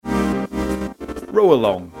Row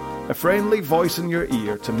Along, a friendly voice in your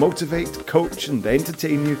ear to motivate, coach and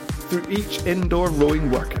entertain you through each indoor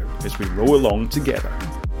rowing workout as we row along together.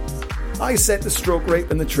 I set the stroke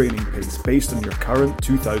rate and the training pace based on your current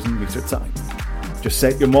 2,000 metre time. Just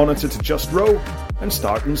set your monitor to just row and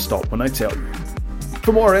start and stop when I tell you.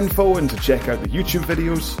 For more info and to check out the YouTube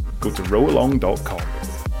videos, go to rowalong.com.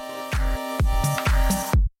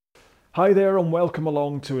 Hi there and welcome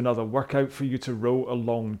along to another workout for you to row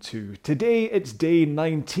along to. Today it's day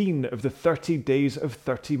 19 of the 30 days of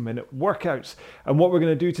 30-minute workouts. And what we're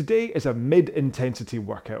going to do today is a mid-intensity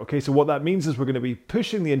workout. Okay, so what that means is we're going to be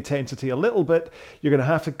pushing the intensity a little bit. You're going to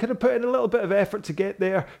have to kind of put in a little bit of effort to get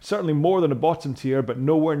there. Certainly more than a bottom tier, but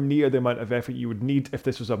nowhere near the amount of effort you would need if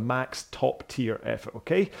this was a max top tier effort,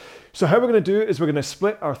 okay? So how we're going to do it is we're going to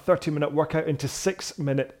split our 30-minute workout into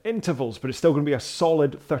 6-minute intervals, but it's still going to be a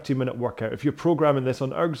solid 30-minute workout. If you're programming this on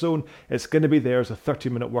ErgZone, it's going to be there as a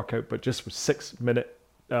 30-minute workout, but just with 6-minute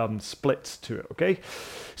splits to it, okay?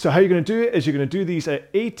 So how you're going to do it is you're going to do these at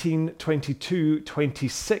 18, 22,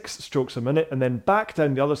 26 strokes a minute, and then back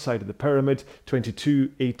down the other side of the pyramid,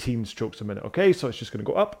 22, 18 strokes a minute, okay? So it's just going to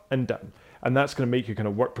go up and down. And that's going to make you kind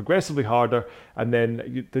of work progressively harder. And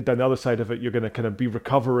then down the other side of it, you're going to kind of be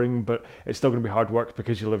recovering, but it's still going to be hard work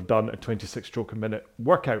because you'll have done a 26 stroke a minute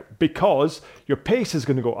workout, because your pace is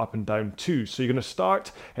going to go up and down too. So you're going to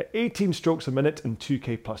start at 18 strokes a minute in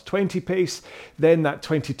 2K plus 20 pace. Then that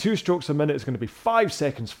 22 strokes a minute is going to be 5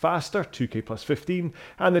 seconds faster, 2K plus 15.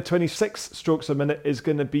 And the 26 strokes a minute is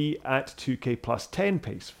going to be at 2K plus 10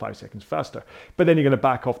 pace, 5 seconds faster. But then you're going to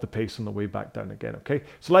back off the pace on the way back down again, okay?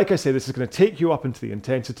 So like I say, this is going to take you up into the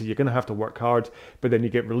intensity. You're going to have to work hard, but then you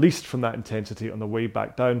get released from that intensity on the way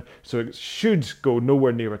back down. So it should go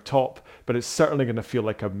nowhere near a top, but it's certainly going to feel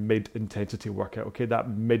like a mid-intensity workout. Okay, that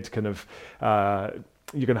mid kind of,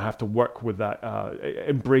 you're going to have to work with that,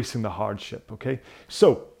 embracing the hardship. Okay,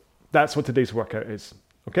 so that's what today's workout is.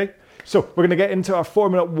 Okay, so we're going to get into our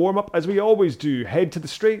 4-minute warm-up as we always do. Head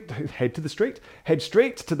straight to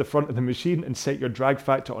the front of the machine and set your drag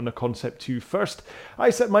factor on the Concept 2 first.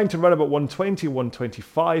 I set mine to run about 120,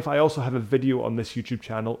 125. I also have a video on this YouTube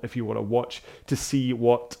channel if you want to watch to see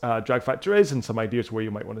what drag factor is and some ideas where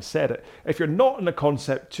you might want to set it. If you're not in the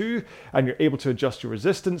Concept 2 and you're able to adjust your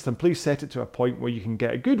resistance, then please set it to a point where you can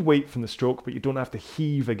get a good weight from the stroke, but you don't have to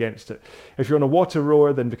heave against it. If you're on a water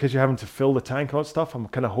rower, then because you're having to fill the tank on stuff,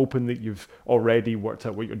 I'm kind of hoping that you've already worked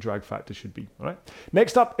out what your drag factor should be. All right.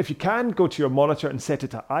 Next up, if you can, go to your monitor and set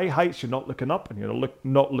it to eye heights. You're not looking up and you're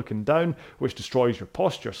not looking down, which destroys your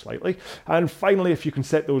posture slightly. And finally, if you can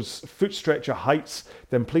set those foot stretcher heights,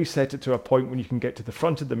 then please set it to a point when you can get to the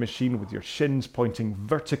front of the machine with your shins pointing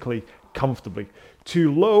vertically comfortably.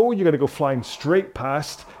 Too low, you're going to go flying straight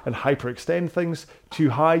past and hyperextend things. Too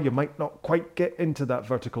high, you might not quite get into that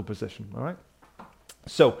vertical position. All right.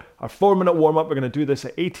 So our 4-minute warm-up, we're going to do this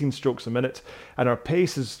at 18 strokes a minute, and our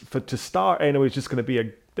pace is, to start anyway, is just going to be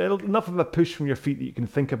enough of a push from your feet that you can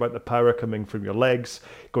think about the power coming from your legs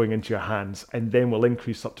going into your hands, and then we'll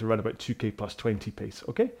increase up to around about 2K plus 20 pace,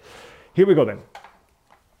 okay? Here we go then.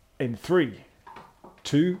 In 3,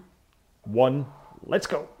 2, 1, let's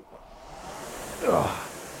go.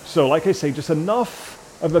 So like I say, just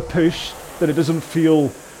enough of a push that it doesn't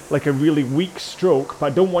feel like a really weak stroke, but I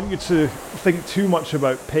don't want you to think too much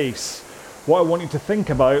about pace. What I want you to think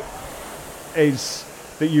about is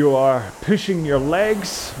that you are pushing your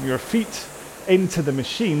legs, your feet into the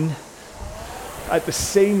machine at the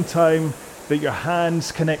same time that your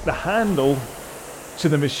hands connect the handle to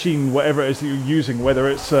the machine, whatever it is that you're using, whether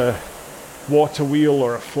it's a water wheel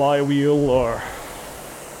or a flywheel or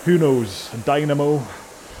who knows, a dynamo.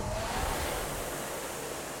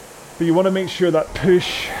 But you want to make sure that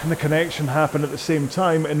push and the connection happen at the same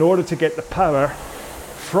time in order to get the power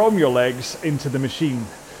from your legs into the machine.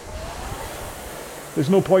 There's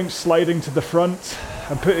no point sliding to the front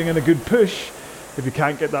and putting in a good push if you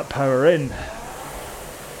can't get that power in.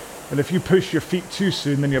 And if you push your feet too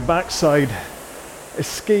soon, then your backside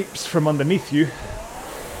escapes from underneath you,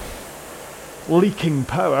 leaking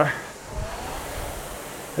power.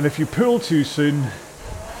 And if you pull too soon,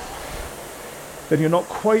 then you're not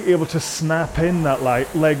quite able to snap in that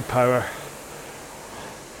leg power,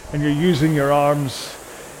 and you're using your arms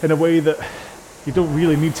in a way that you don't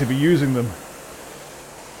really need to be using them.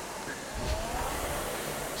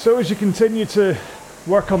 So as you continue to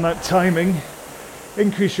work on that timing,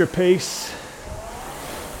 increase your pace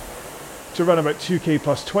to run about 2K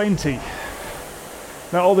plus 20.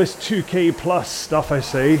 Now all this 2K plus stuff I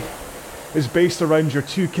say is based around your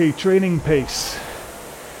 2K training pace.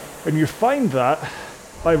 And you find that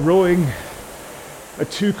by rowing a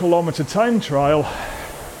 2 kilometer time trial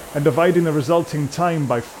and dividing the resulting time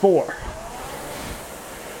by 4.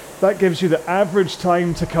 That gives you the average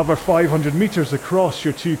time to cover 500 meters across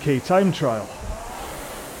your 2K time trial.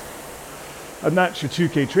 And that's your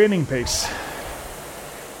 2K training pace.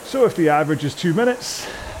 So if the average is 2 minutes,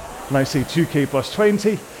 and I say 2K plus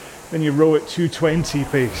 20, then you row at 220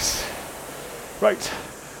 pace. Right,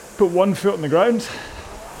 put one foot on the ground.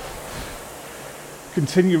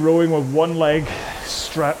 Continue rowing with one leg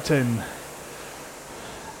strapped in.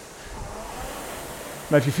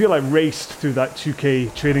 Now if you feel I raced through that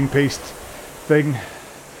 2K training pace thing,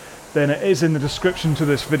 then it is in the description to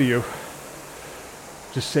this video.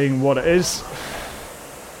 Just saying what it is,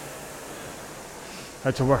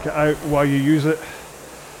 how to work it out, why you use it.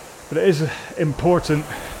 But it is important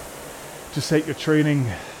to set your training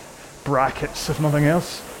brackets, if nothing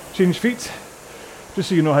else. Change feet, just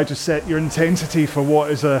so you know how to set your intensity for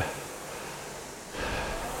what is a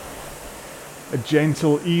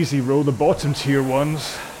gentle, easy row, the bottom tier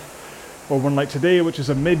ones, or one like today, which is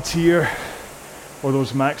a mid tier, or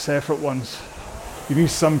those max effort ones. You need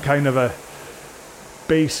some kind of a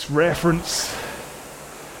base reference,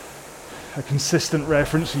 a consistent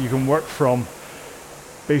reference that you can work from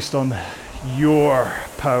based on your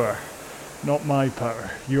power, not my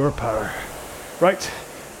power, your power. Right,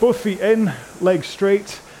 both feet in, legs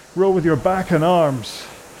straight, row with your back and arms.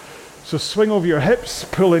 So swing over your hips,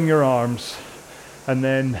 pull in your arms, and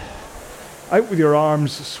then out with your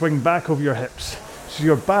arms, swing back over your hips. So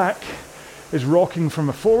your back is rocking from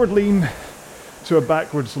a forward lean to a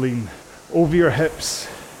backwards lean over your hips.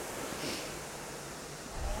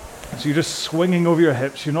 So you're just swinging over your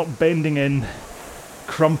hips, you're not bending in,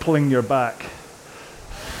 crumpling your back.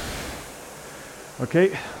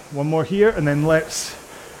 Okay, one more here, and then let's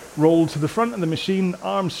roll to the front of the machine,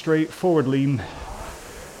 arms straight, forward lean,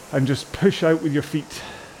 and just push out with your feet.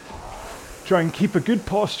 Try and keep a good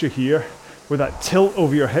posture here with that tilt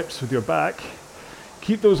over your hips with your back.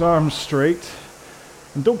 Keep those arms straight,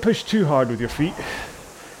 and don't push too hard with your feet,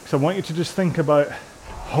 because I want you to just think about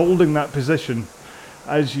holding that position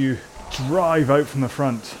as you drive out from the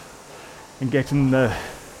front and getting the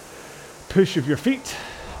push of your feet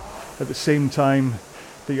at the same time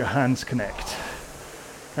that your hands connect.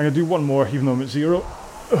 I'm going to do one more even though I'm at 0.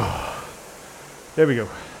 There we go.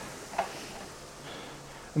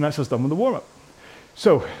 And that's us done with the warm-up.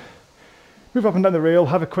 So, move up and down the rail,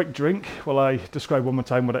 have a quick drink while I describe one more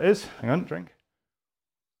time what it is. Hang on, drink.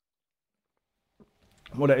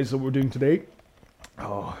 What it is that we're doing today.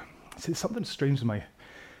 Oh, see, something strange with my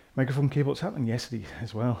microphone cable. It's happening yesterday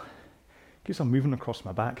as well. It keeps on moving across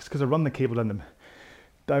my back. It's because I run the cable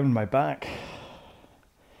down my back.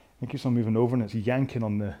 It keeps on moving over and it's yanking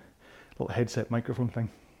on the little headset microphone thing.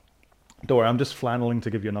 Don't worry, I'm just flanneling to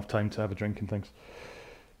give you enough time to have a drink and things.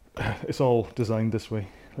 It's all designed this way.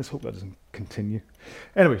 Let's hope that doesn't continue.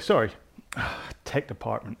 Anyway, sorry. The sound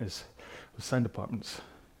department's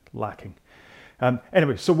lacking.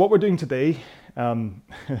 Anyway, so what we're doing today,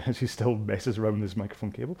 as he still messes around with his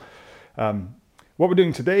microphone cable, what we're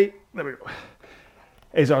doing today, there we go,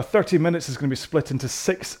 is our 30 minutes is going to be split into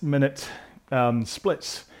 6-minute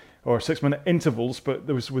splits, or 6-minute intervals, but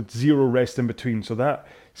there was with 0 rest in between. So that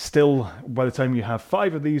still, by the time you have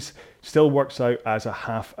 5 of these, still works out as a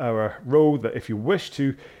half-hour row that if you wish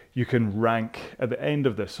to, you can rank at the end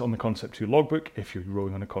of this on the Concept 2 logbook if you're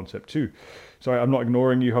rowing on a Concept 2. Sorry, I'm not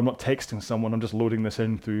ignoring you, I'm not texting someone, I'm just loading this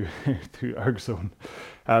in through ErgZone.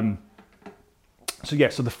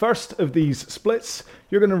 So the first of these splits,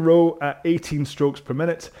 you're going to row at 18 strokes per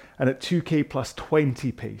minute and at 2K plus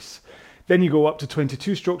 20 pace. Then you go up to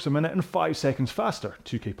 22 strokes a minute and 5 seconds faster,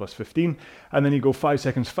 2K plus 15. And then you go 5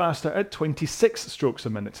 seconds faster at 26 strokes a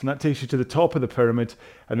minute. And that takes you to the top of the pyramid.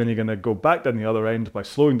 And then you're going to go back down the other end by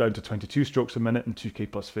slowing down to 22 strokes a minute and 2K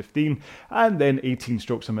plus 15. And then 18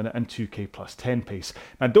 strokes a minute and 2K plus 10 pace.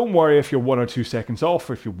 Now don't worry if you're 1 or 2 seconds off,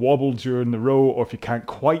 or if you wobble during the row, or if you can't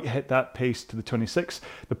quite hit that pace to the 26.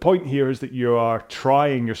 The point here is that you're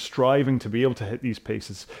striving to be able to hit these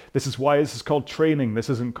paces. This is why this is called training. This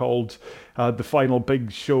isn't called the final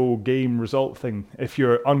big show game result thing. If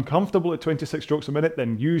you're uncomfortable at 26 strokes a minute,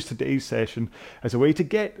 then use today's session as a way to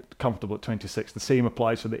get comfortable at 26. The same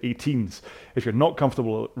applies for the 18s. If you're not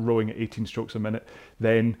comfortable rowing at 18 strokes a minute,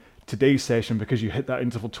 then today's session, because you hit that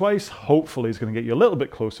interval twice, hopefully is going to get you a little bit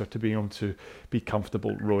closer to being able to be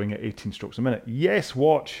comfortable rowing at 18 strokes a minute. Yes,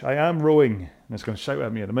 watch, I am rowing. And it's going to shout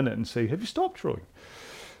at me in a minute and say, have you stopped rowing?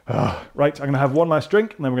 Right, I'm going to have one last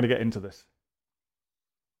drink and then we're going to get into this.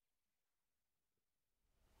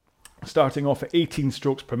 Starting off at 18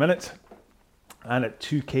 strokes per minute and at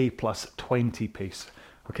 2K plus 20 pace.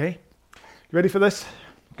 Okay, you ready for this?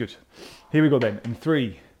 Good. Here we go then, in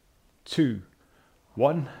 3, 2,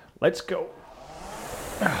 1, let's go.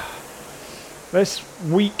 This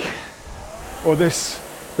week, or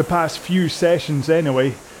the past few sessions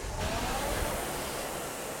anyway,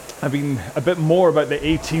 I've been a bit more about the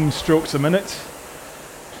 18 strokes a minute.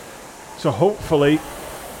 So hopefully,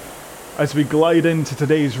 as we glide into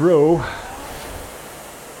today's row,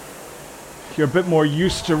 you're a bit more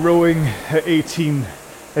used to rowing at 18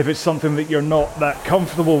 if it's something that you're not that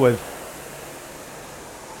comfortable with.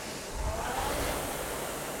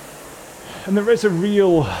 And there is a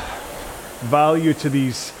real value to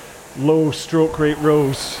these low stroke rate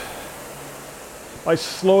rows. By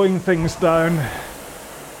slowing things down,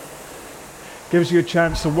 gives you a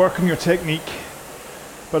chance to work on your technique,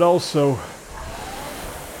 but also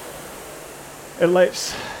it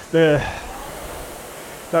lets that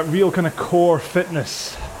real kind of core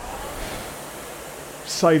fitness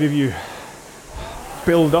side of you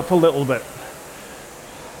build up a little bit.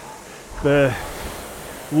 The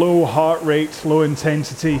low heart rate, low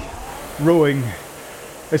intensity rowing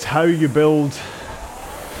is how you build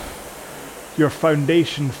your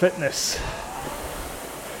foundation fitness.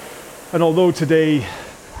 And although today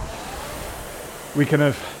we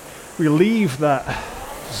leave that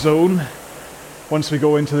zone once we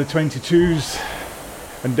go into the 22s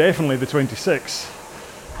and definitely the 26,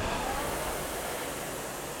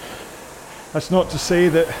 that's not to say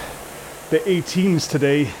that the 18s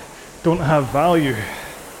today don't have value.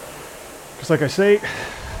 Because like I say,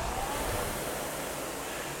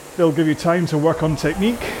 they'll give you time to work on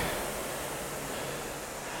technique,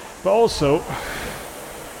 but also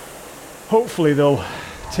hopefully they'll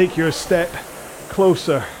take you a step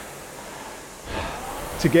closer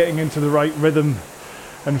to getting into the right rhythm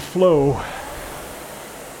and flow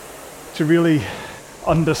to really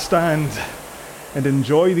understand and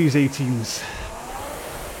enjoy these 18s.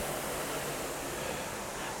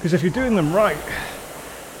 Because if you're doing them right,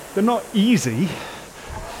 they're not easy.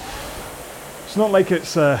 It's not like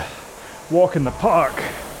it's a walk in the park.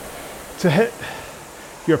 To hit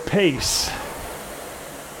your pace,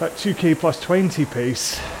 that 2k plus 20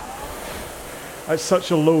 pace, at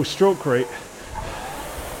such a low stroke rate,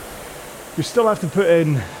 you still have to put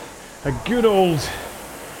in a good old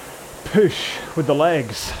push with the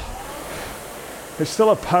legs. It's still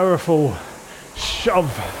a powerful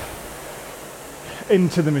shove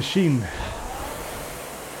into the machine,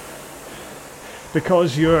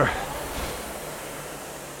 because you're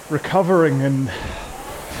recovering and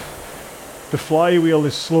the flywheel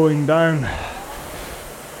is slowing down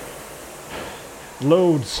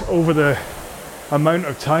loads over the amount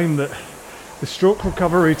of time that the stroke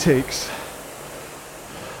recovery takes.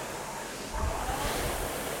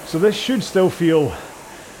 So this should still feel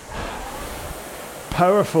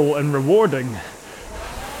powerful and rewarding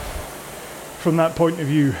from that point of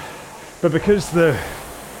view, but because the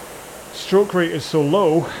stroke rate is so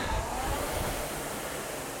low,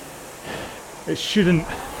 it shouldn't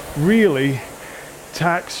really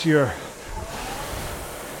tax your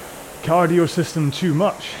cardio system too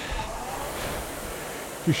much.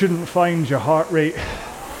 You shouldn't find your heart rate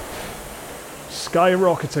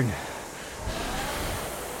skyrocketing.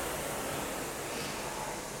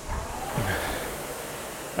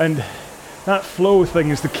 And that flow thing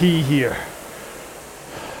is the key here.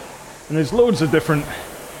 And there's loads of different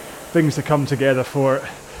things to come together for it.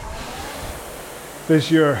 There's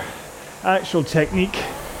your actual technique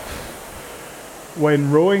when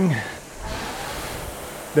rowing.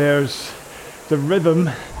 There's the rhythm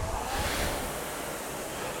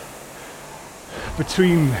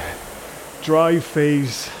between drive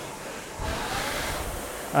phase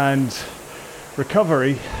and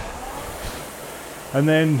recovery. And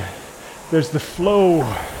then there's the flow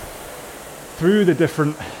through the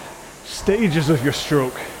different stages of your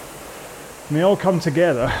stroke. And they all come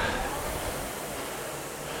together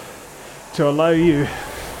to allow you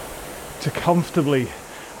to comfortably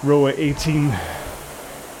row at 18.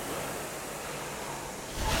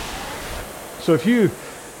 So if you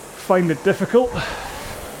find it difficult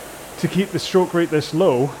to keep the stroke rate this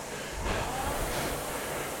low,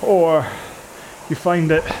 or you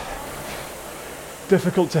find it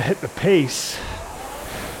difficult to hit the pace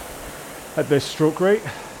at this stroke rate,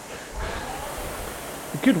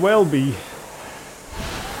 it could well be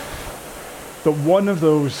that one of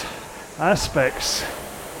those aspects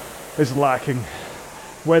is lacking,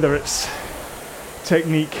 whether it's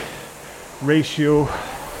technique, ratio,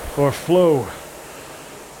 or flow.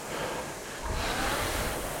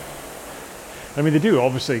 I mean, they do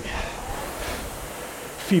obviously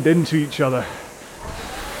feed into each other.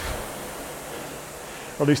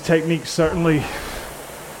 Well, these techniques certainly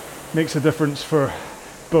makes a difference for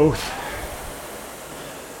both.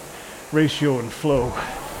 ratio and flow.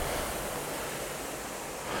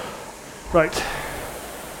 Right,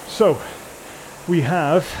 so we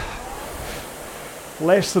have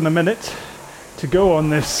less than a minute to go on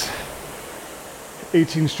this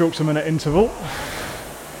 18 strokes a minute interval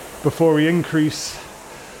before we increase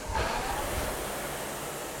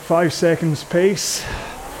 5 seconds pace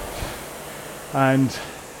and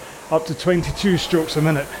up to 22 strokes a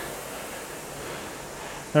minute.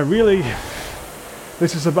 Now really,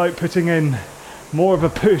 this is about putting in more of a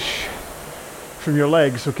push from your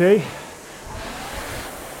legs, okay?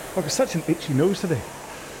 I've got such an itchy nose today.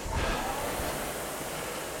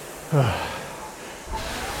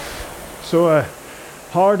 So a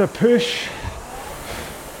harder push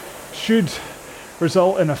should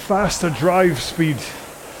result in a faster drive speed,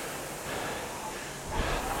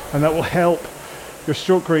 and that will help your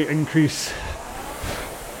stroke rate increase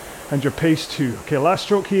and your pace too. Okay, last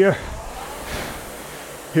stroke here.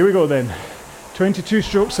 Here we go then. 22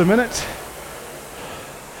 strokes a minute.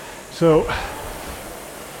 So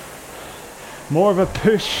more of a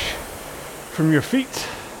push from your feet.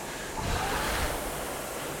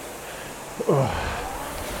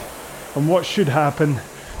 And what should happen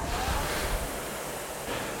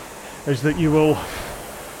is that you will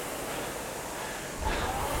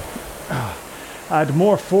add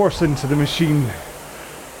more force into the machine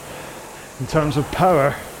in terms of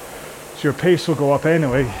power, so your pace will go up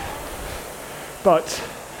anyway. But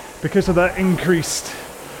because of that increased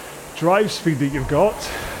drive speed that you've got,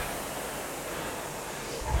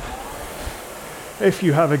 if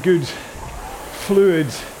you have a good fluid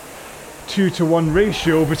 2-to-1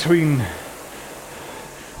 ratio between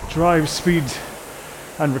drive speed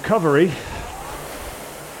and recovery,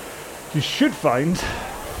 you should find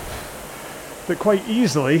that quite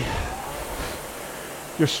easily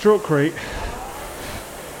your stroke rate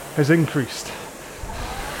has increased.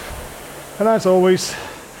 And as always,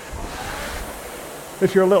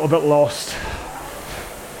 if you're a little bit lost,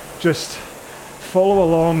 just follow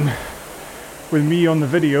along with me on the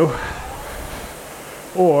video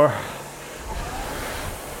or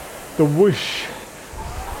the whoosh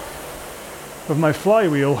of my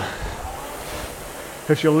flywheel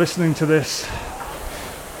if you're listening to this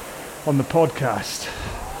on the podcast.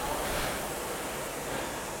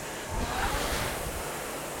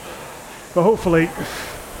 But hopefully,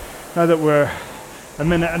 now that we're a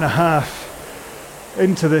minute and a half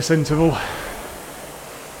into this interval,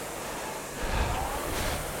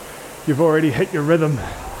 you've already hit your rhythm.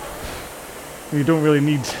 You don't really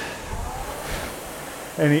need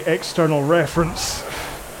any external reference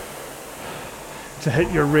to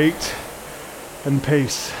hit your rate and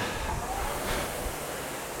pace.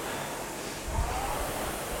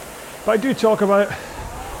 But I do talk about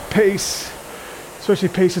pace, especially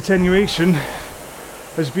pace attenuation,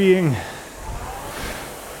 as being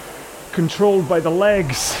controlled by the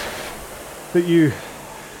legs, that you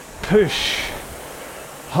push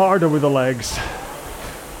harder with the legs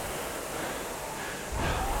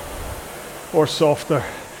or softer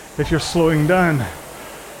if you're slowing down.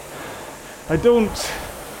 I don't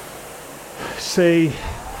say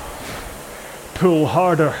pull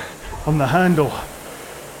harder on the handle,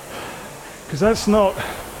 because that's not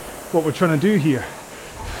what we're trying to do here.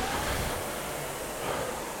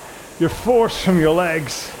 Your force from your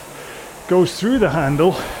legs goes through the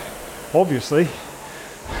handle, obviously,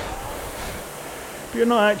 but you're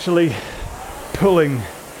not actually pulling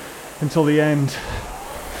until the end.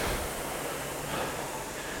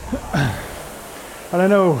 And I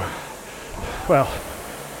know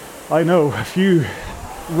a few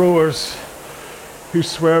rowers who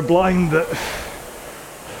swear blind that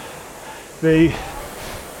they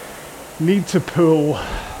need to pull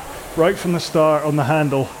right from the start on the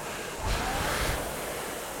handle,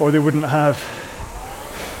 or they wouldn't have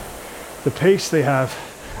the pace they have.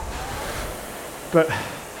 But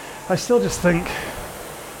I still just think,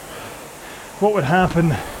 what would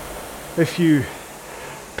happen if you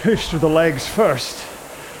pushed with the legs first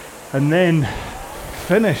and then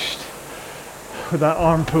finished with that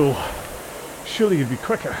arm pull? Surely you'd be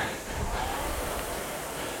quicker.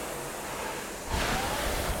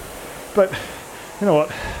 But you know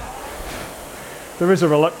what? There is a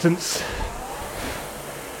reluctance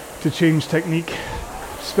to change technique,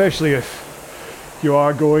 especially if you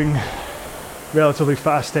are going relatively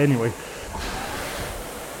fast anyway.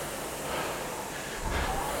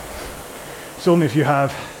 It's only if you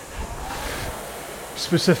have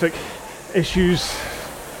specific issues,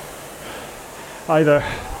 either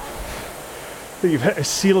that you've hit a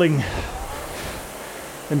ceiling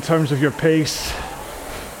in terms of your pace,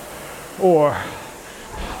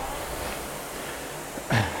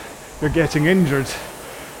 you're getting injured,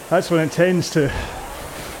 that's when it tends to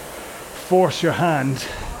force your hand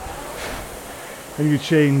and you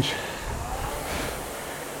change.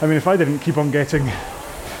 I mean, if I didn't keep on getting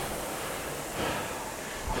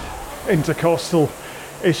intercostal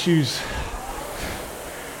issues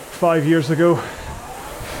 5 years ago,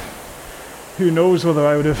 who knows whether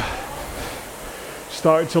I would have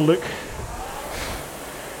started to look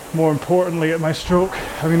more importantly at my stroke.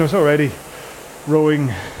 I mean, I was already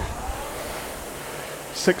rowing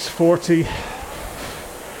 640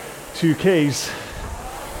 2Ks,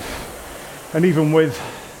 and even with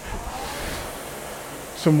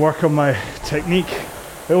some work on my technique,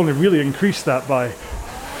 I only really increased that by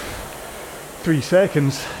 3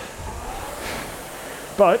 seconds.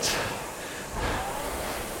 But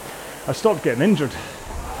I stopped getting injured,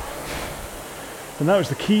 and that was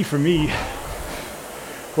the key for me,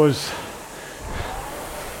 was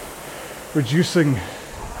reducing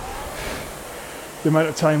the amount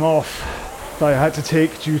of time off that I had to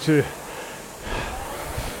take due to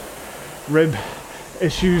rib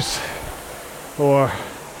issues or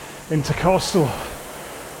intercostal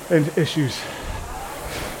issues.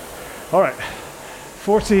 All right,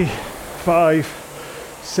 45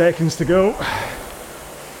 seconds to go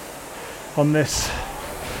on this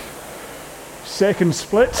second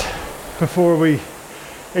split before we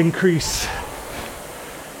increase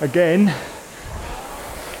again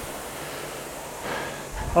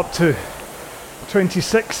up to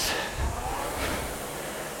 26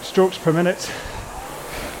 strokes per minute,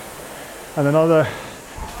 and another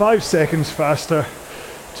 5 seconds faster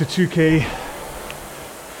to 2K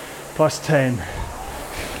plus 10.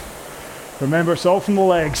 Remember, it's all from the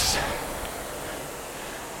legs.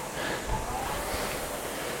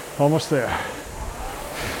 Almost there.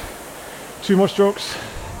 2 more strokes.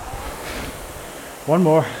 1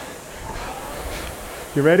 more.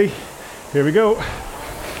 You ready? Here we go.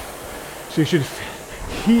 So you should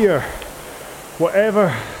hear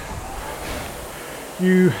whatever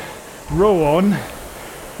you row on,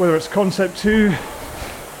 whether it's Concept 2,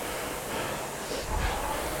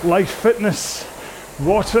 Life Fitness,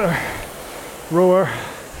 water, rower,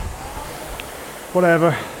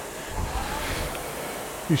 whatever.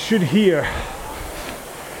 You should hear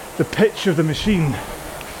the pitch of the machine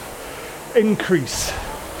increase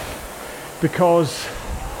because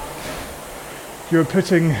you're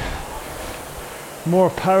putting more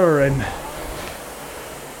power in,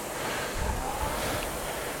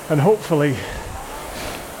 and hopefully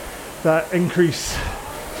that increase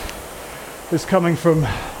is coming from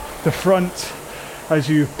the front as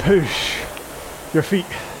you push your feet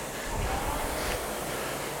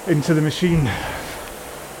into the machine.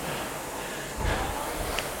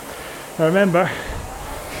 Now remember,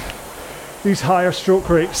 these higher stroke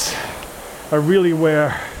rates are really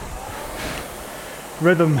where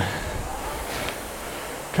rhythm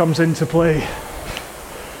comes into play,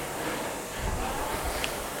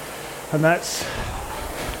 and that's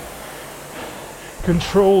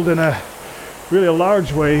controlled in a really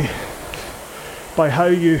large way by how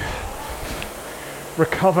you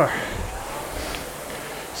recover.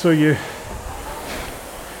 So you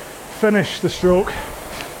finish the stroke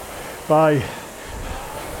by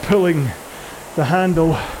pulling the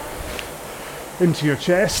handle into your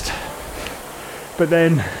chest, but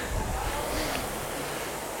then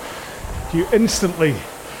you instantly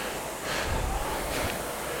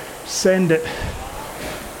send it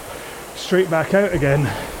straight back out again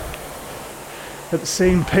at the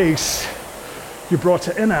same pace you brought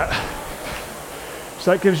it in at.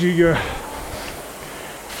 So that gives you your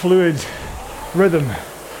fluid rhythm.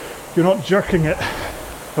 You're not jerking it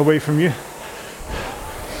away from you.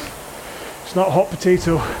 It's not hot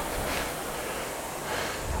potato.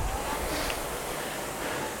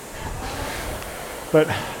 But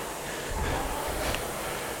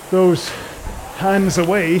those hands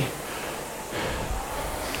away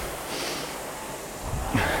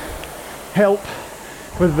help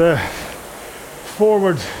with the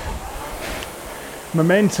forward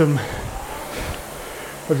momentum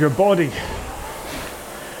of your body,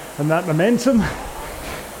 and that momentum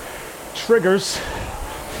triggers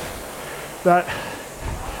that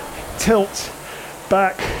tilt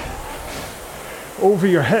back over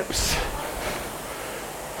your hips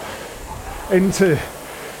into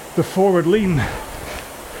the forward lean.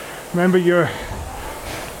 Remember, you're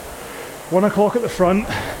 1 o'clock at the front,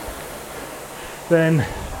 then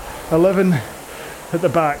 11 at the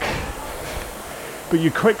back, but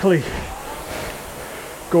you quickly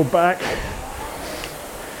go back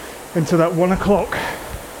into that 1 o'clock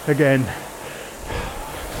again,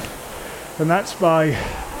 and that's by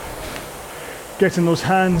getting those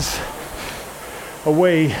hands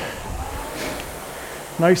away,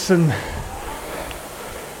 nice and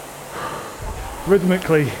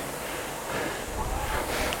rhythmically,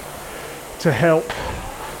 to help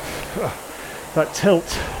that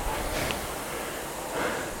tilt.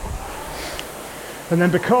 And then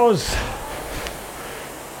because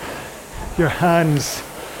your hands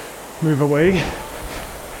move away,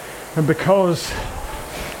 and because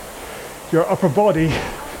your upper body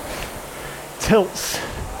tilts,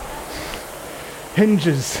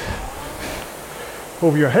 hinges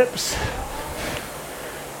over your hips,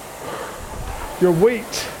 your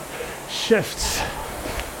weight shifts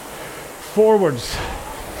forwards.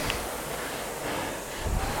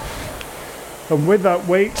 And with that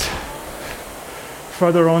weight,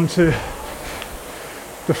 further onto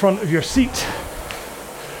the front of your seat,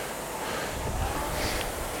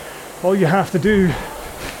 all you have to do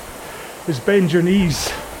is bend your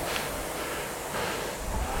knees,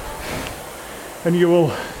 and you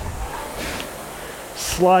will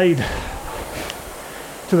slide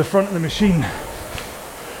to the front of the machine.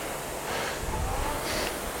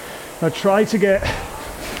 Now try to get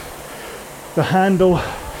the handle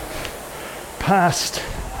past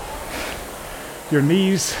your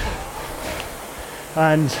knees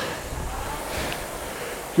and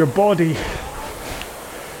your body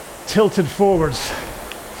tilted forwards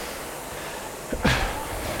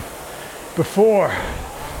before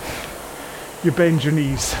you bend your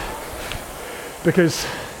knees, because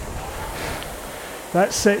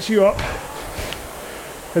that sets you up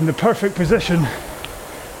in the perfect position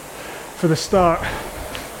for the start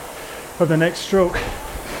of the next stroke,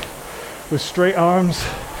 with straight arms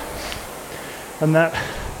and that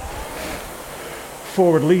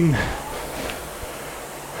forward lean.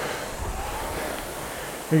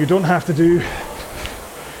 And you don't have to do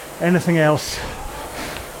anything else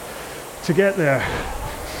to get there.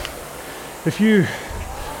 If you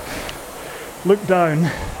look down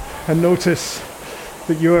and notice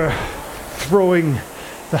that you're throwing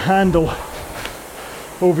the handle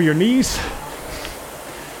over your knees,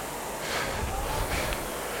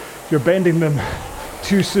 you're bending them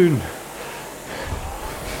too soon,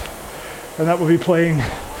 and that will be playing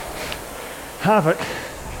havoc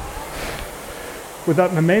with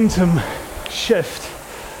that momentum shift,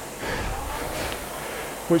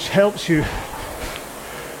 which helps you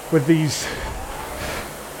with these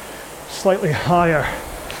slightly higher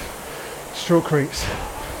stroke rates.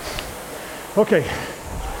 Okay,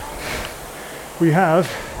 we have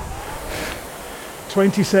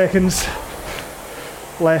 20 seconds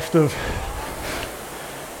left of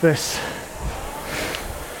this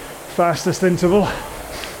fastest interval,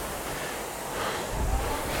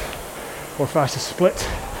 or fastest split.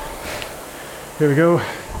 Here we go.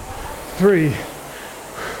 3,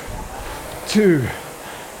 2,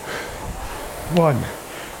 1.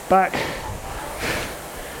 Back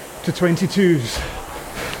to 22s.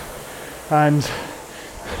 And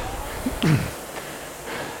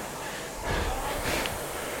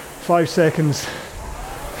 5 seconds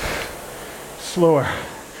slower.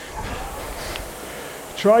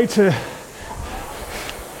 Try to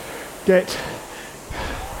get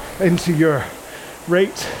into your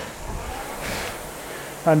rate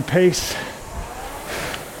and pace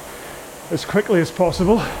as quickly as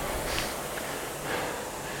possible.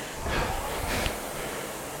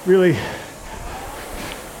 Really,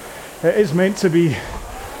 it is meant to be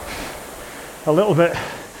a little bit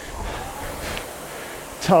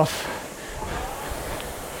tough,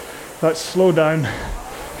 that slow down,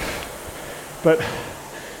 but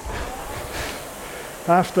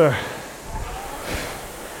after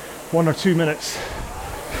 1 or 2 minutes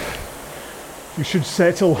you should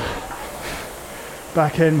settle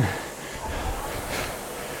back in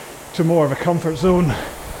to more of a comfort zone.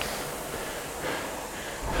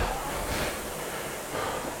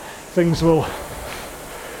 Things will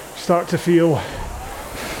start to feel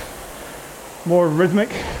more rhythmic.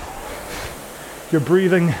 Your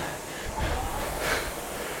breathing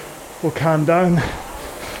will calm down.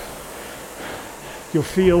 You'll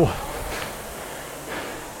feel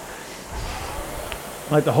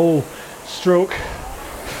like the whole stroke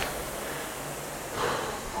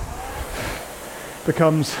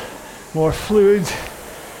becomes more fluid,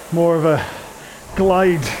 more of a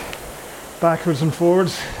glide backwards and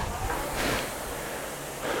forwards.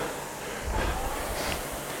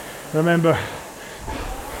 Remember,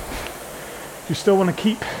 you still want to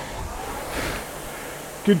keep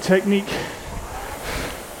good technique,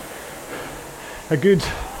 a good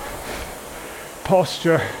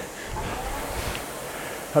posture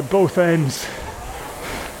at both ends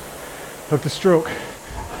of the stroke.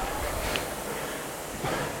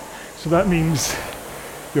 So that means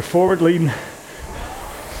your forward lean,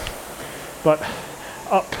 but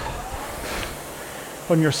up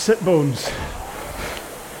on your sit bones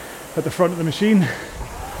at the front of the machine.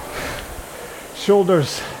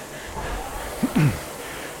 Shoulders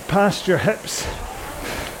past your hips,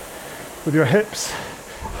 with your hips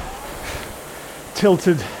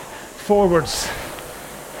tilted forwards,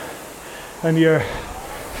 and your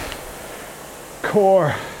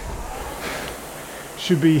core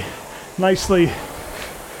should be nicely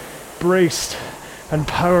braced and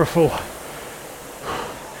powerful,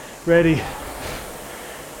 ready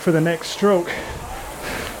for the next stroke.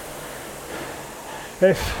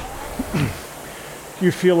 If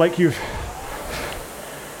you feel like you've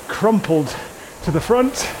crumpled to the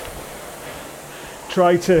front,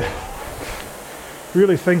 try to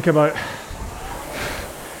really think about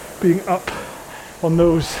being up on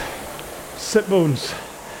those sit bones,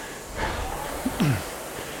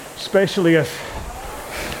 especially if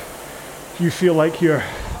you feel like your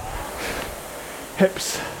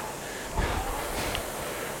hips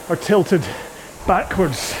are tilted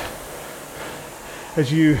backwards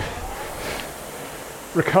as you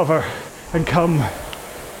recover and come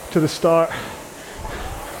to the start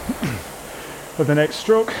of the next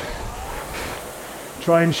stroke.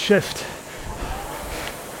 Try and shift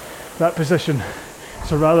that position.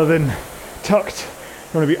 So rather than tucked,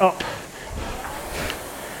 you want to be up,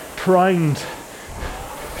 primed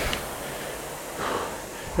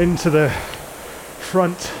into the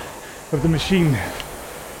front of the machine.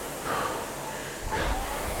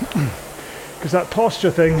 Because that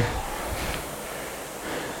posture thing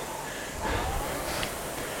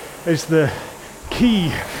is the key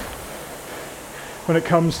when it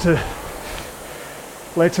comes to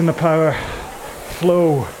letting the power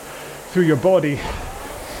flow through your body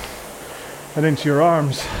and into your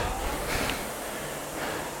arms,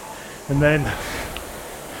 and then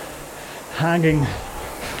hanging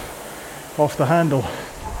off the handle.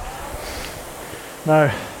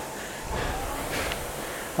 Now,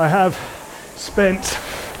 I have spent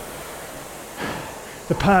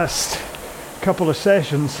the past couple of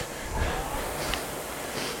sessions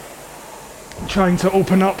trying to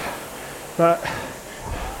open up that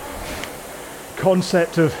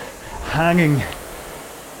concept of hanging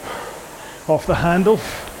off the handle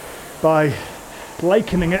by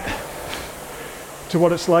likening it to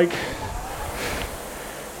what it's like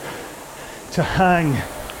to hang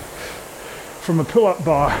from a pull-up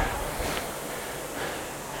bar,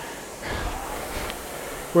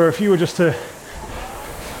 where if you were just to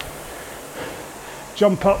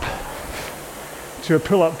jump up to a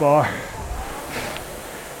pull-up bar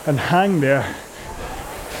and hang there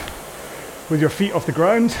with your feet off the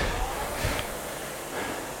ground,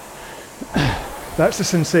 that's the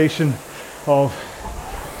sensation of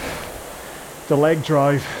the leg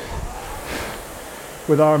drive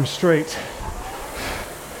with arms straight.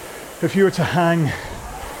 If you were to hang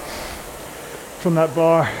from that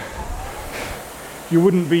bar, you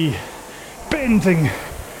wouldn't be bending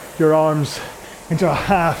your arms into a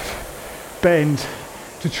half bend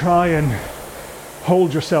to try and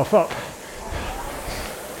hold yourself up.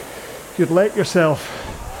 You'd let yourself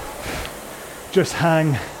just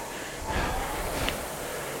hang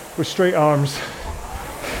with straight arms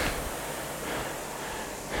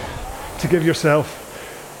to give yourself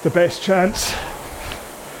the best chance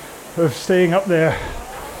of staying up there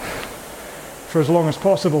for as long as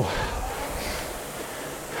possible.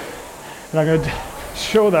 And I'm going to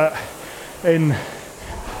show that in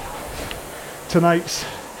tonight's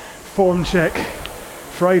Form Check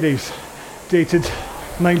Fridays, dated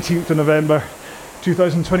 19th of November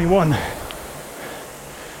 2021.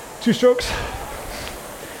 2 strokes.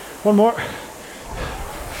 One more.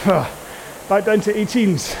 Back down to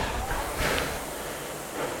 18s.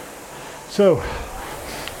 So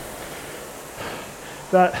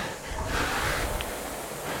that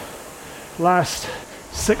last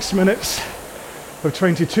 6 minutes of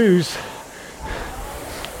 22s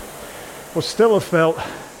will still have felt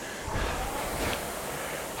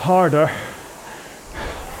harder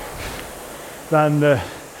than the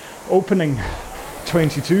opening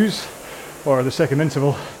 22s or the second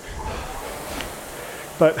interval,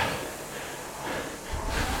 but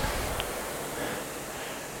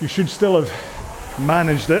you should still have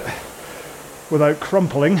managed it without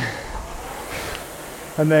crumpling.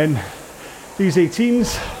 And then these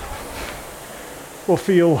 18s will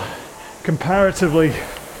feel comparatively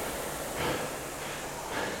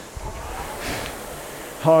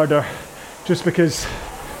harder just because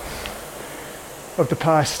of the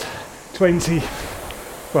past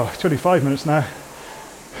 25 minutes now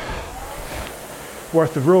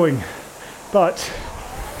worth of rowing. But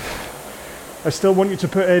I still want you to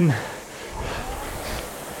put in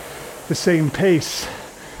the same pace.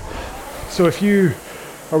 So if you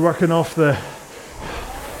are working off the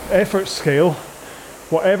effort scale,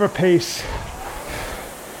 whatever pace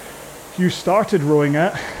you started rowing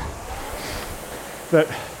at, that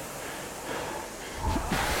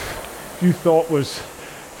you thought was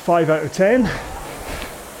 5 out of 10,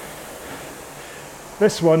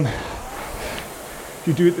 this one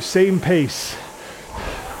you do at the same pace.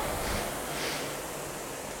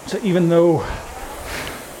 So even though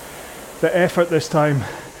the effort this time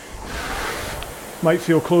might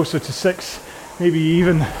feel closer to 6, maybe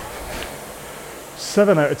even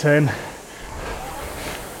 7 out of 10,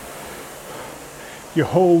 you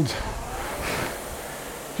hold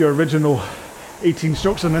your original 18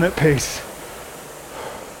 strokes a minute pace.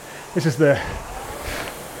 This is the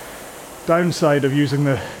downside of using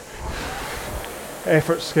the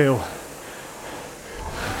effort scale,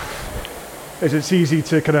 is it's easy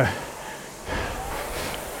to kind of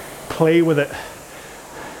play with it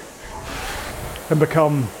and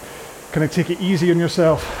become kind of take it easy on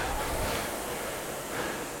yourself.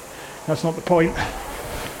 That's not the point.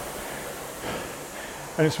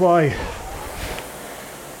 And it's why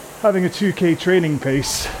having a 2K training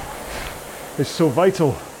pace is so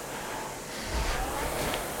vital,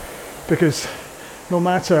 because no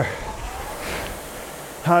matter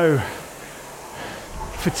how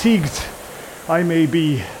fatigued I may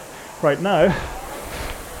be right now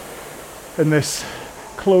in this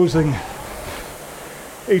closing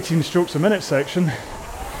 18 strokes a minute section,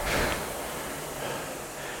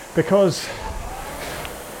 because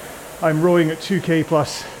I'm rowing at 2K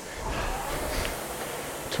plus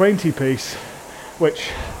 20 pace,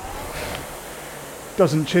 which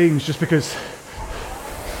doesn't change just because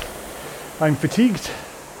I'm fatigued.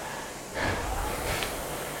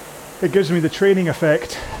 It gives me the training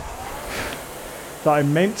effect that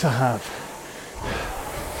I'm meant to have.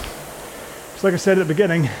 So like I said at the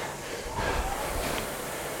beginning,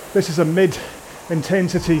 this is a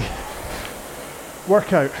mid-intensity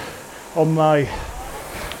workout on my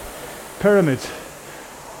pyramid.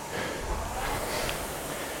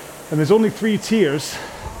 And there's only 3 tiers,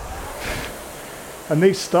 and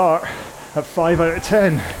they start at 5 out of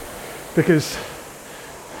 10, because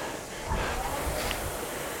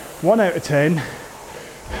 1 out of 10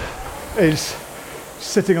 is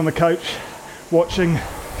sitting on the couch watching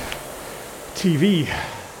TV.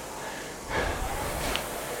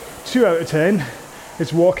 2 out of 10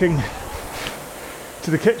 is walking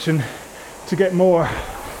to the kitchen to get more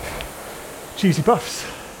cheesy puffs.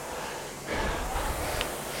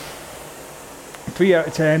 3 out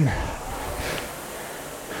of 10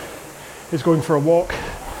 is going for a walk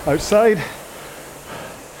outside.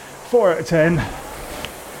 4 out of 10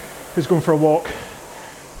 is going for a walk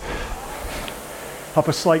up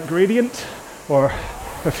a slight gradient or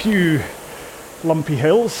a few lumpy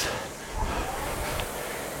hills.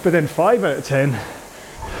 But then 5 out of 10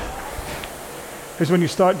 is when you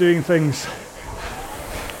start doing things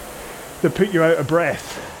that put you out of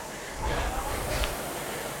breath.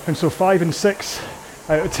 And so 5 and 6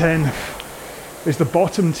 out of 10 is the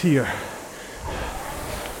bottom tier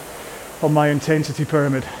on my intensity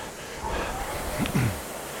pyramid.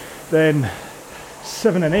 Then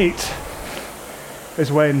 7 and 8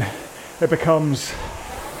 is when it becomes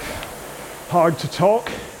hard to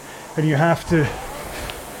talk and you have to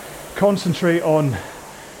concentrate on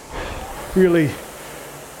really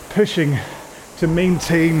pushing to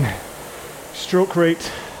maintain stroke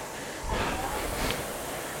rate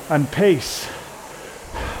and pace,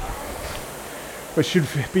 which should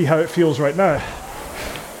be how it feels right now.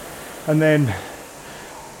 And then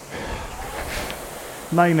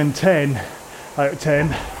 9 and 10 out of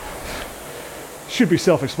 10 should be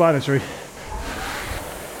self-explanatory,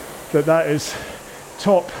 that is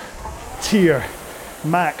top tier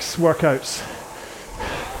max workouts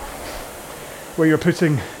where you're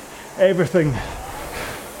putting everything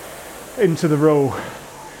into the row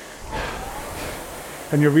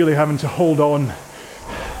and you're really having to hold on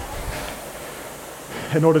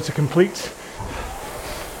in order to complete,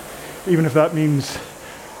 even if that means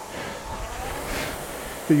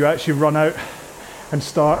that you actually run out and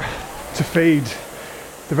start to fade.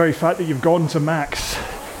 The very fact that you've gone to max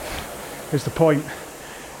is the point.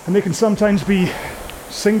 And they can sometimes be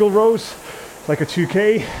single rows, like a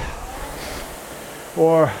 2K,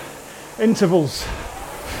 or intervals,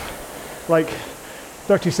 like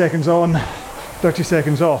 30 seconds on, 30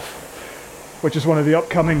 seconds off, which is one of the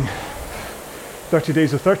upcoming 30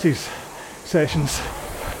 Days of 30s sessions.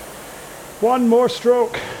 One more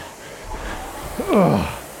stroke,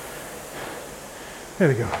 Oh, there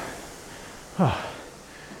we go. Oh,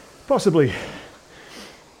 possibly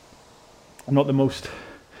not the most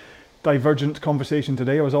divergent conversation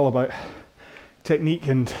today. I was all about technique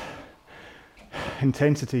and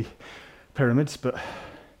intensity pyramids, but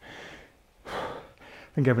I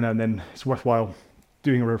think every now and then it's worthwhile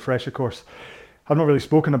doing a refresher course. I've not really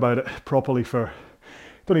spoken about it properly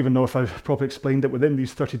don't even know if I've properly explained it within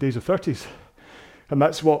these 30 days of 30s. And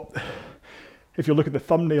that's what, if you look at the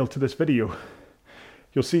thumbnail to this video,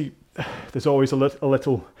 you'll see there's always a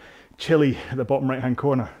little chili at the bottom right hand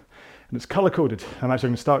corner, and it's color coded. I'm actually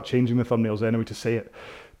going to start changing the thumbnails anyway to say it,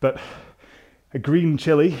 but a green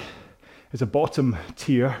chili is a bottom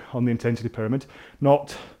tier on the intensity pyramid,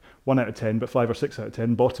 not 1 out of 10 but 5 or 6 out of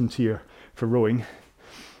 10, bottom tier for rowing.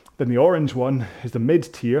 Then the orange one is the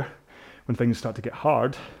mid tier when things start to get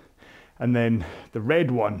hard, and then the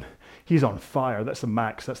red one, he's on fire. That's the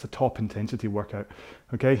max, that's the top intensity workout.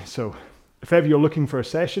 Okay, so if ever you're looking for a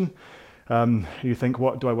session, you think,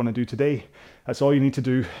 what do I want to do today? That's all you need to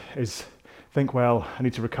do is think, well, I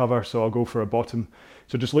need to recover, so I'll go for a bottom.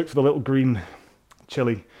 So just look for the little green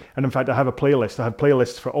chili. And in fact, I have a playlist. I have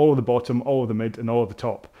playlists for all of the bottom, all of the mid, and all of the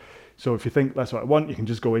top. So if you think that's what I want, you can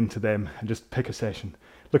just go into them and just pick a session.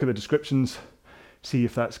 Look at the descriptions, see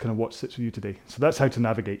if that's kind of what sits with you today. So that's how to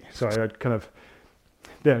navigate. Sorry, I kind of,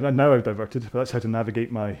 yeah, now I've diverted, but that's how to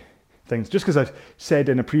navigate my things. Just because I've said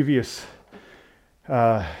in a previous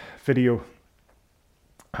video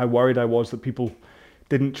how worried I was that people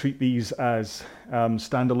didn't treat these as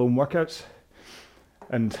standalone workouts.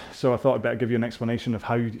 And so I thought I'd better give you an explanation of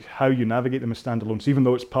how you navigate them as standalones, even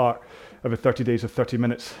though it's part of a 30 days of 30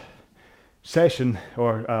 minutes session,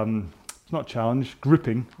 or it's not a challenge,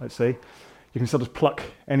 grouping, let's say. You can still just pluck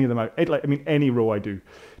any of them out. Any row I do.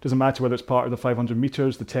 It doesn't matter whether it's part of the 500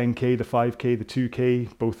 meters, the 10K, the 5K, the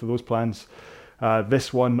 2K, both of those plans.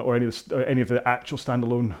 This one or any of the actual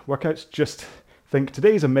standalone workouts. Just think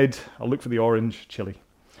today's a mid, I'll look for the orange chili.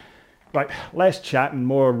 Right, less chat and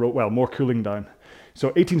more cooling down.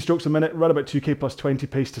 So 18 strokes a minute, run about 2K plus 20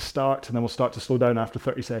 pace to start, and then we'll start to slow down after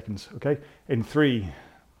 30 seconds, okay? In 3,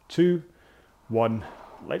 2, 1,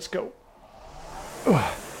 let's go.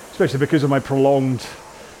 Especially because of my prolonged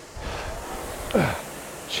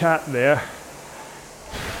chat there.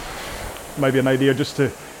 Might be an idea just to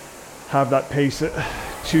have that pace at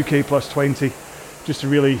 2K plus 20, just to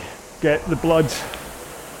really get the blood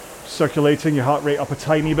circulating, your heart rate up a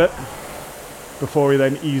tiny bit before we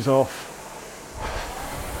then ease off.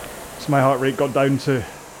 So my heart rate got down to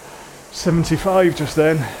 75 just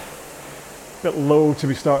then, a bit low to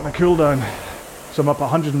be starting a cool down. So I'm up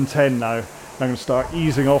 110 now, and I'm going to start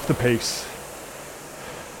easing off the pace.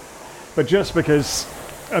 But just because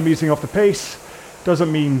I'm easing off the pace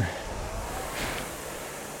doesn't mean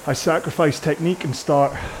I sacrifice technique and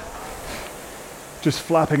start just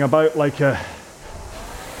flapping about like a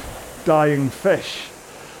dying fish.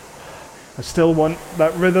 I still want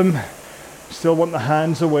that rhythm, still want the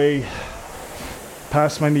hands away,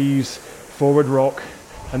 past my knees, forward rock,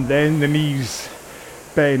 and then the knees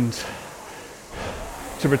bend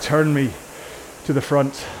to return me to the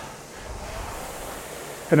front.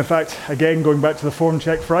 And in fact, again, going back to the Form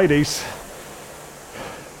Check Fridays,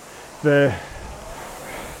 the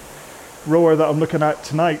rower that I'm looking at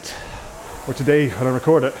tonight, or today when I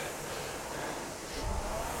record it,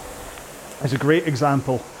 is a great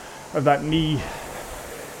example of that knee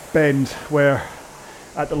bend where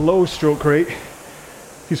at the low stroke rate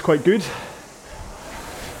he's quite good,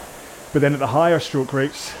 but then at the higher stroke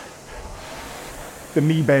rates the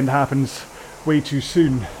knee bend happens way too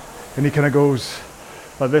soon, and he kind of goes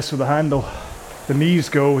like this with the handle. The knees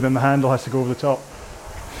go, then the handle has to go over the top.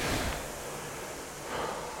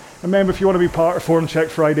 Remember, if you want to be part of Form Check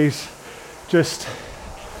Fridays, just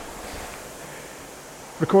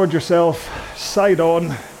record yourself side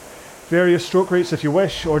on, various stroke rates if you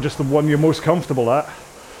wish, or just the one you're most comfortable at,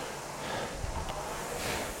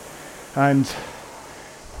 and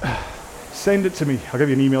send it to me. I'll give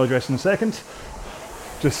you an email address in a second.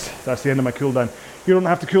 That's the end of my cool down. You don't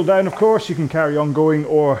have to cool down, of course. You can carry on going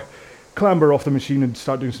or clamber off the machine and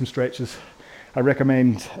start doing some stretches. I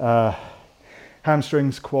recommend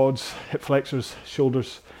hamstrings, quads, hip flexors,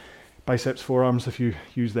 shoulders, biceps, forearms if you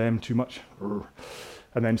use them too much,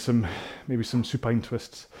 and then maybe some supine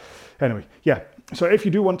twists. Anyway, yeah, so if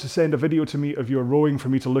you do want to send a video to me of your rowing for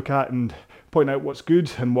me to look at and point out what's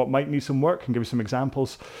good and what might need some work and give you some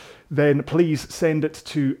examples, then please send it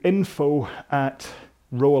to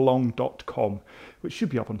info@rowalong.com, which should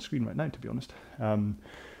be up on screen right now, to be honest.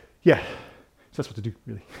 Yeah, so that's what to do,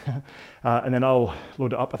 really. And then I'll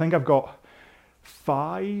load it up. I think I've got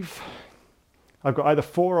 5 I've got either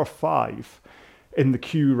 4 or 5 in the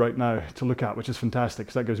queue right now to look at, which is fantastic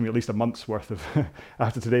because that gives me at least a month's worth of,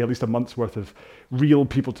 after today, at least a month's worth of real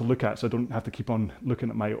people to look at, so I don't have to keep on looking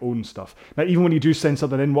at my own stuff. Now, even when you do send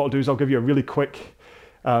something in, what I'll do is I'll give you a really quick,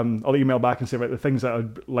 I'll email back and say, right, the things that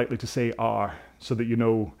I'm likely to say are, so that you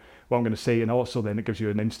know what I'm going to say, and also then it gives you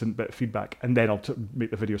an instant bit of feedback, and then I'll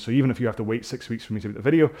make the video. So even if you have to wait 6 weeks for me to make the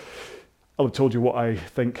video, I'll have told you what I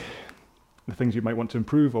think, the things you might want to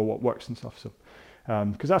improve or what works and stuff. So,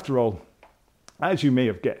 because after all, as you may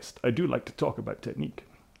have guessed, I do like to talk about technique.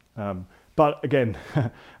 But again,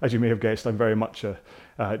 as you may have guessed, I'm very much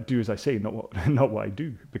do as I say, not what I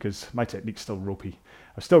do, because my technique's still ropey.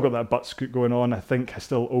 I've still got that butt scoot going on. I think I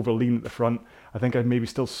still over lean at the front. I think I'd maybe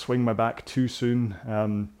still swing my back too soon.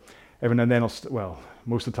 Every now and then most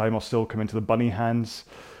of the time I'll still come into the bunny hands,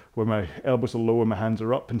 where my elbows are low and my hands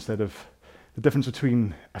are up, instead of the difference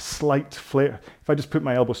between a slight flare. If I just put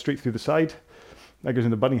my elbow straight through the side, that goes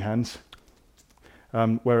in the bunny hands.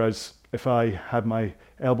 Whereas if I had my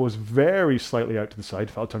elbows very slightly out to the side,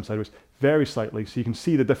 if I'll turn sideways, very slightly, so you can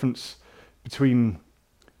see the difference between,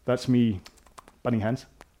 that's me, bunny hands,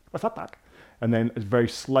 what's that back? And then a very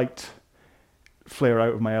slight flare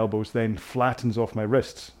out of my elbows, then flattens off my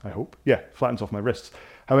wrists, I hope. Yeah, flattens off my wrists.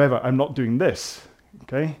 However, I'm not doing this,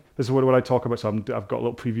 okay? This is what I talk about, so I've got a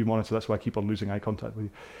little preview monitor, that's why I keep on losing eye contact with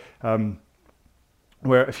you.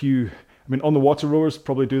 Where if you, on the water rowers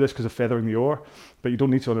probably do this because of feathering the oar, but you don't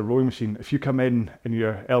need to on a rowing machine. If you come in and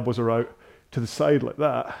your elbows are out to the side like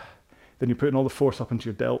that, then you're putting all the force up into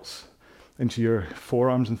your delts, into your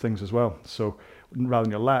forearms and things as well. So rather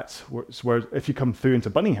than your lats, whereas if you come through into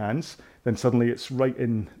bunny hands, then suddenly it's right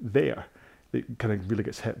in there that kind of really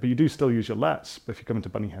gets hit. But you do still use your lats if you come into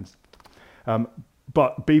bunny hands.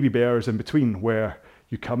 But baby bear is in between, where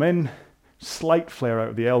you come in, slight flare out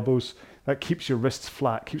of the elbows, that keeps your wrists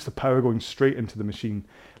flat, keeps the power going straight into the machine,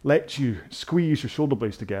 lets you squeeze your shoulder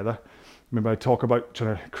blades together. Remember I talk about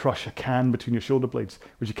trying to crush a can between your shoulder blades,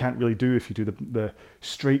 which you can't really do if you do the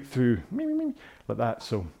straight through like that.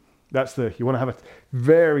 So that's you want to have a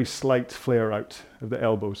very slight flare out of the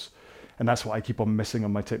elbows. And that's what I keep on missing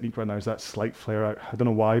on my technique right now, is that slight flare out. I don't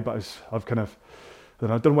know why, but I've kind of, I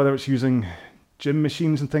don't know whether it's using gym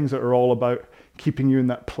machines and things that are all about keeping you in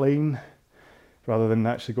that plane, rather than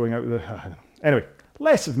actually going out with the... Anyway,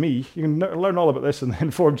 less of me. You can learn all about this in the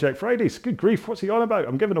Inform Check Fridays. Good grief, what's he on about?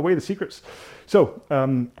 I'm giving away the secrets. So,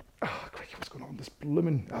 crikey, what's going on? This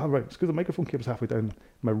blooming... right, it's because the microphone cable's halfway down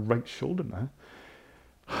my right shoulder now.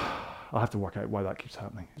 I'll have to work out why that keeps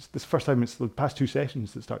happening. It's the first time, it's the past 2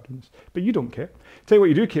 sessions that start doing this. But you don't care. Tell you what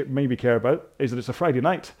you do maybe care about is that it's a Friday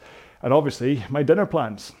night. And obviously, my dinner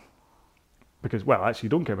plans. Because, well, actually you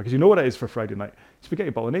don't care, because you know what it is for Friday night.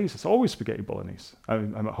 Spaghetti bolognese. It's always spaghetti bolognese.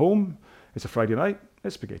 I'm at home, it's a Friday night,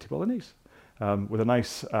 it's spaghetti bolognese. With a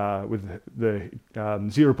nice, with the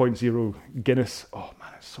 0.0 Guinness. Oh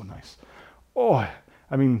man, it's so nice. Oh,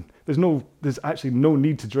 there's actually no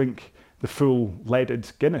need to drink the full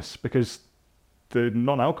leaded Guinness, because the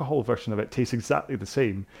non-alcohol version of it tastes exactly the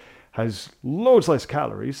same, has loads less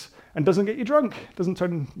calories, and doesn't get you drunk. Doesn't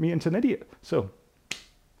turn me into an idiot. So,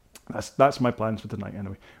 that's my plans for tonight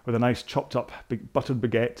anyway, with a nice chopped up buttered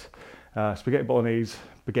baguette, spaghetti bolognese,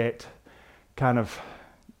 baguette, can of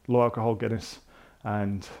low alcohol Guinness,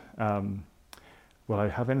 and will I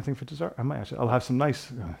have anything for dessert? I might actually. I'll have some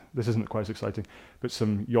nice, this isn't quite as exciting, but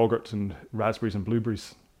some yogurt and raspberries and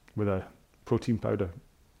blueberries with a protein powder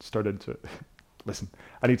stirred into it. Listen,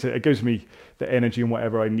 it gives me the energy and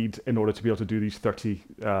whatever I need in order to be able to do these 30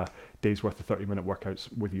 days worth of 30-minute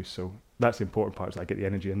workouts with you. So that's the important part, is I get the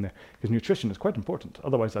energy in there, because nutrition is quite important.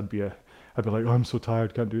 Otherwise I'd be like, oh, I'm so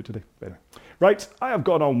tired, can't do it today. But anyway. Right, I have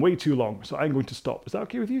gone on way too long, so I'm going to stop. Is that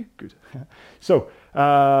okay with you? Good. So,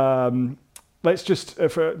 let's just,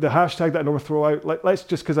 for the hashtag that I normally throw out, let's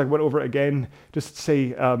just, because I went over it again, just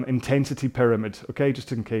say intensity pyramid, okay,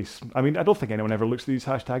 just in case. I don't think anyone ever looks at these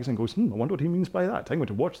hashtags and goes, I wonder what he means by that. I'm going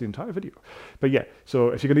to watch the entire video. But yeah, so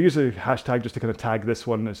if you're going to use a hashtag just to kind of tag this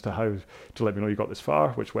one as to how to let me know you got this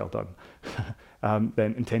far, which well done,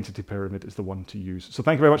 then intensity pyramid is the one to use. So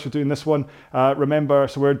thank you very much for doing this one. Remember,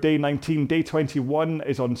 so we're day 19, day 21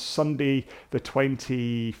 is on Sunday the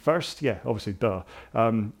 21st. Yeah, obviously, duh.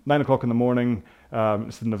 9 o'clock in the morning.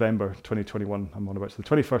 It's the November 2021 I'm on about. So the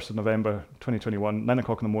 21st of November 2021, 9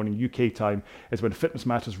 o'clock in the morning UK time, is when Fitness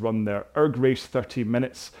Matters run their erg race 30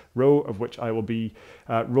 minutes row, of which I will be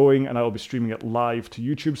rowing, and I will be streaming it live to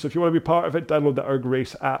YouTube. So if you want to be part of it, download the erg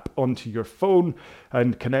race app onto your phone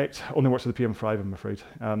and connect. Only works with the PM5, I'm afraid.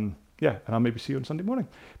 Yeah, and I'll maybe see you on Sunday morning.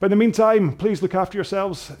 But in the meantime, please look after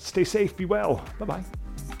yourselves, stay safe, be well. Bye-bye.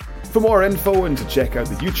 For more info and to check out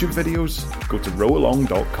the YouTube videos, go to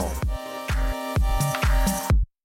rowalong.com.